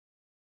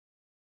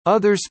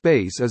Other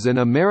Space is an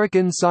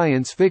American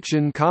science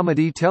fiction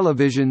comedy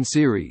television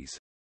series.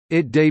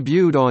 It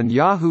debuted on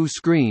Yahoo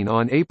Screen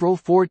on April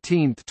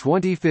 14,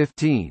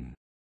 2015.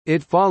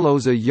 It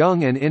follows a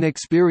young and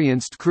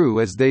inexperienced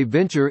crew as they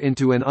venture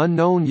into an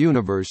unknown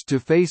universe to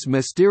face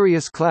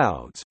mysterious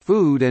clouds,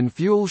 food and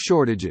fuel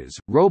shortages,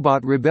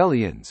 robot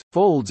rebellions,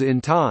 folds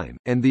in time,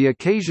 and the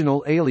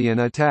occasional alien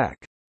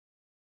attack.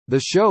 The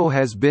show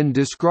has been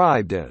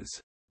described as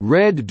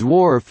Red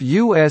Dwarf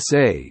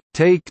USA,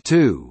 Take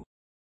 2.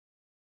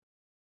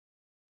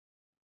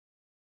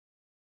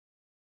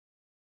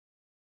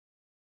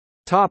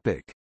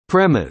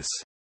 Premise.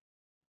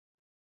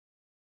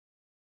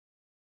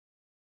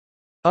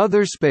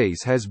 Other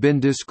Space has been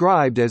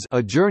described as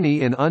a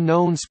journey in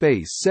unknown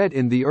space set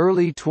in the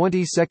early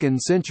 22nd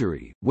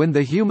century, when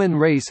the human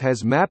race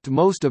has mapped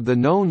most of the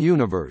known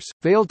universe,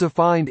 failed to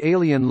find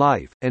alien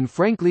life, and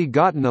frankly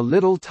gotten a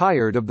little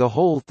tired of the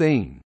whole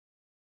thing.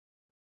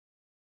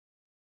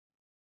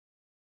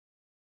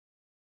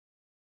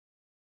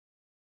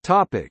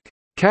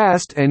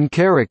 Cast and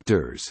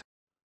characters.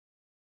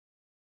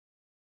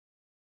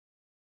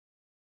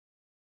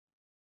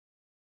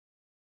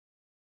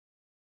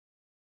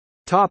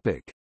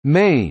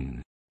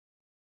 Main.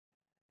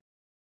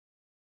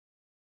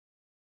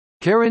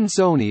 Karen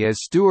Sony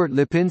as Stuart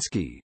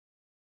Lipinski,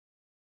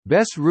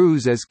 Bess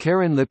Ruse as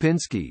Karen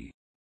Lipinski,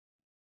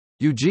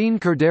 Eugene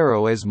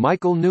Cordero as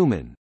Michael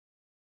Newman,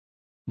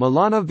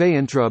 Milana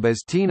Vayntrub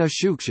as Tina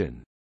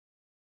Shukshin,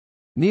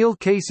 Neil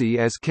Casey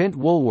as Kent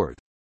Woolworth,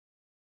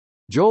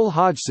 Joel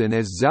Hodgson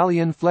as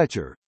Zalian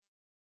Fletcher,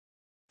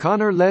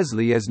 Connor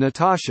Leslie as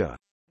Natasha,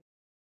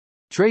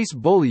 Trace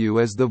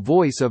Beaulieu as the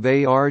voice of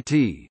ART.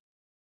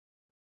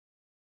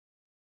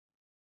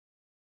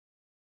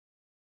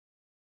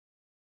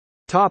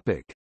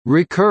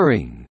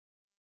 Recurring.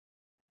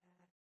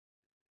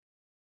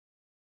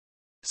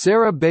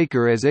 Sarah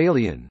Baker as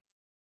Alien,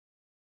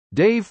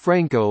 Dave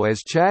Franco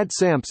as Chad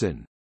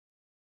Sampson,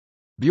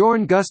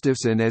 Bjorn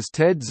Gustafsson as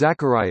Ted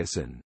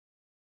Zachariasen.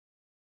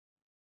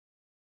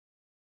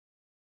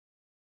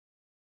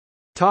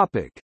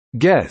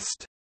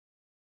 Guest.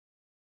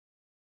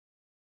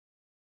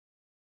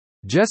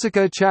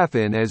 Jessica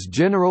Chaffin as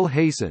General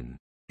Hasten,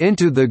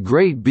 Into the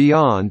Great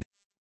Beyond.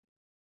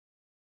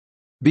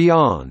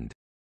 Beyond.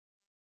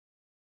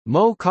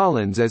 Mo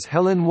Collins as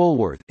Helen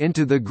Woolworth,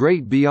 Into the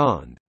Great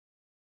Beyond.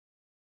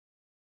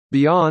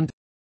 Beyond.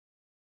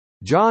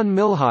 John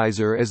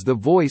Milheiser as the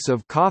voice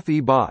of Coffee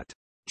Bot,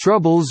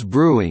 Troubles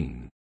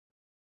Brewing.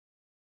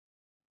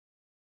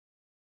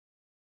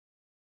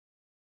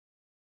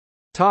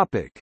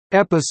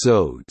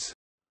 Episodes.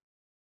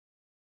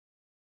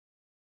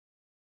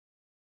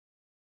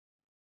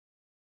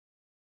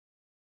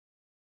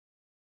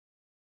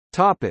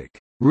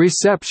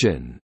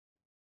 Reception.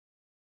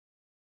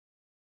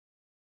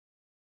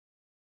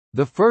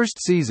 The first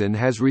season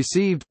has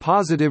received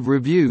positive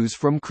reviews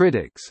from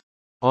critics.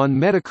 On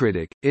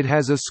Metacritic, it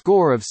has a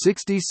score of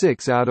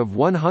 66 out of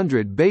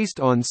 100 based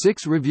on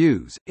 6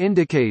 reviews,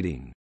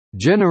 indicating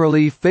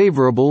generally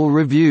favorable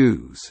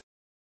reviews.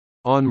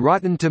 On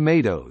Rotten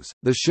Tomatoes,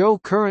 the show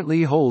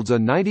currently holds a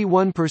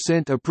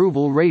 91%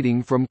 approval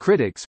rating from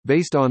critics,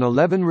 based on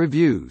 11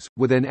 reviews,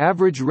 with an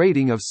average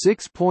rating of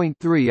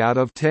 6.3 out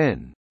of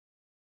 10.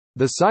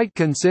 The site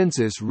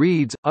consensus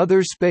reads,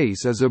 Other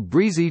Space is a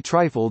breezy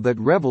trifle that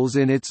revels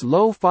in its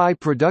lo-fi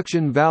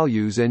production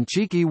values and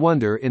cheeky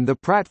wonder in the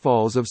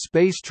pratfalls of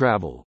space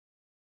travel.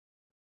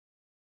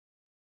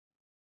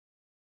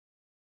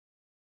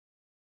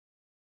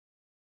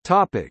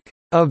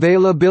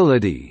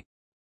 Availability.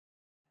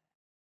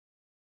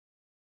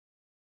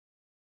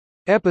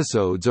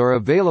 Episodes are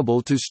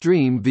available to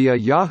stream via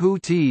Yahoo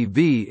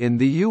TV in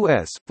the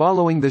U.S.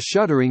 following the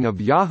shuttering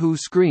of Yahoo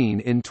Screen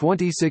in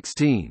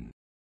 2016.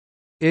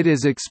 It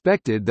is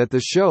expected that the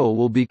show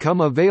will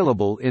become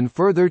available in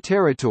further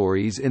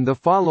territories in the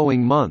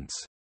following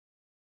months.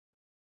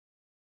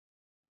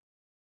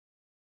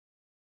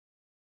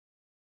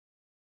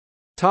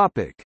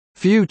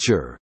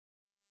 Future.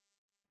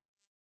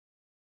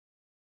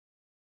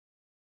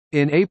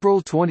 In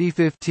April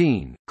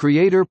 2015,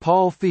 creator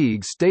Paul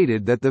Feig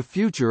stated that the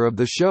future of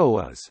the show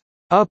is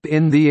up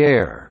in the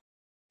air,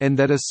 and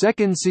that a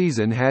second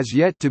season has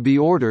yet to be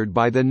ordered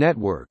by the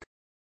network.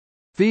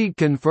 Feig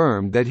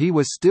confirmed that he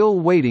was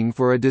still waiting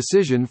for a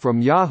decision from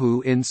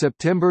Yahoo in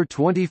September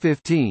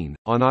 2015.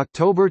 On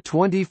October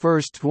 21,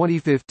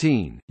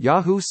 2015,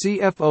 Yahoo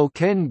CFO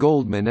Ken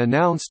Goldman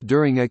announced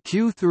during a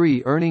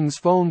Q3 earnings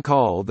phone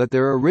call that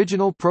their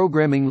original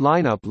programming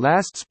lineup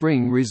last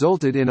spring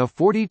resulted in a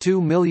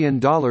 $42 million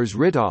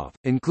write-off,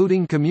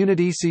 including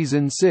Community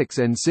Season 6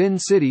 and Sin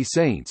City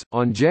Saints.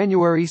 On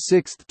January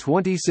 6,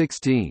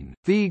 2016,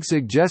 Feig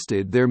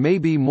suggested there may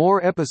be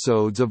more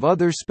episodes of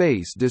Other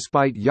Space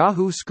despite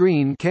Yahoo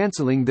Screen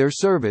cancelling their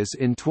service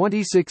in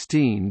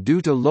 2016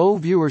 due to low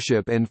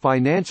viewership and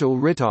financial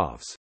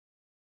write-offs.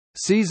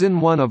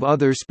 Season 1 of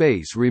Other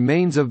Space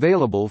remains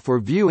available for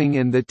viewing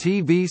in the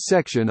TV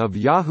section of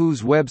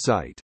Yahoo's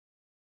website.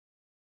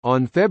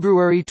 On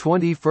February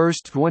 21,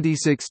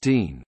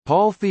 2016,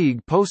 Paul Feig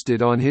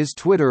posted on his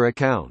Twitter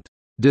account,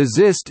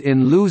 "Desist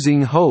in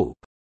losing hope.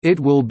 It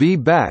will be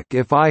back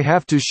if I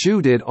have to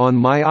shoot it on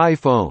my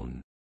iPhone.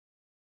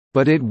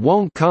 But it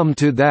won't come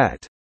to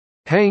that.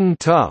 Hang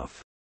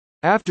tough."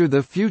 After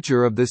the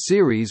future of the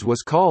series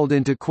was called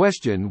into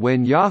question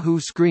when Yahoo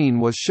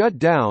Screen was shut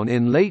down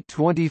in late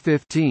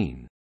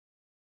 2015.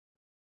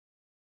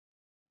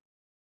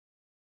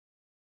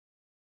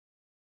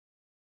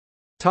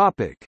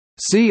 Topic.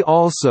 See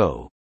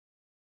also: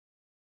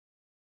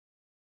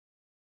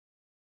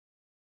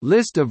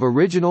 List of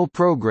original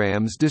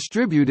programs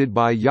distributed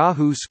by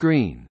Yahoo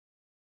Screen.